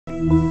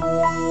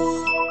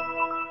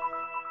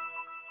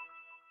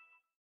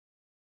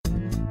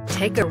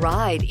Take a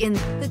ride in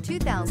the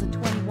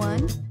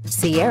 2021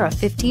 Sierra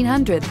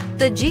 1500.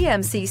 The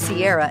GMC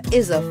Sierra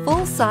is a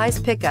full-size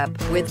pickup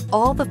with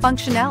all the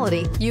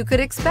functionality you could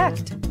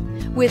expect.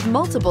 With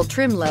multiple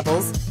trim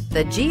levels,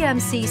 the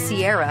GMC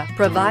Sierra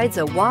provides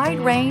a wide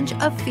range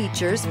of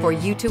features for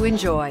you to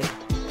enjoy.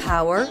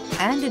 Power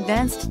and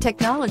advanced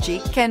technology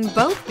can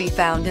both be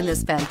found in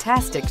this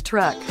fantastic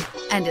truck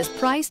and is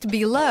priced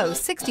below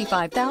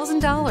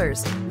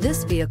 $65,000.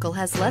 This vehicle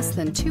has less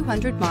than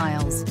 200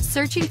 miles.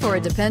 Searching for a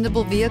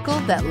dependable vehicle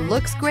that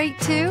looks great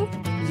too?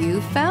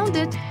 You found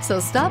it, so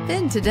stop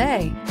in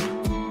today.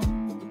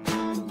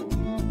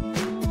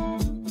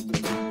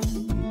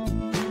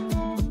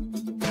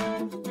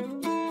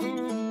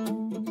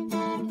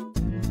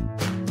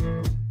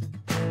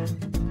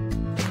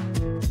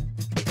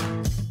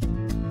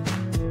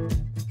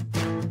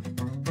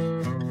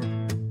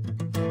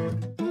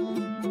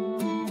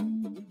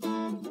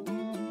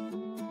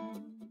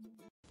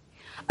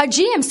 A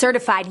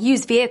GM-certified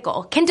used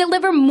vehicle can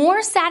deliver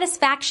more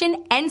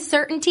satisfaction and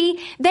certainty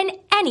than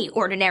any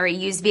ordinary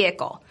used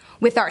vehicle.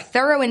 With our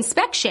thorough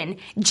inspection,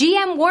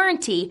 GM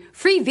warranty,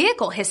 free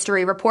vehicle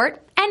history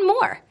report, and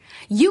more.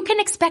 You can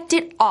expect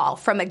it all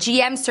from a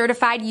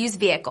GM-certified used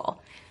vehicle.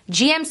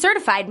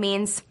 GM-certified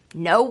means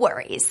no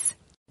worries.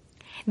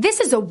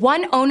 This is a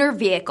one-owner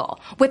vehicle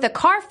with a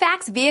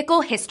Carfax Vehicle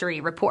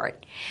History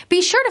Report.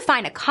 Be sure to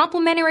find a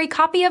complimentary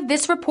copy of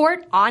this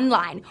report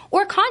online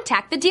or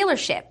contact the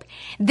dealership.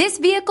 This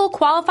vehicle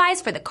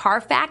qualifies for the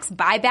Carfax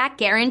Buyback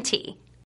Guarantee.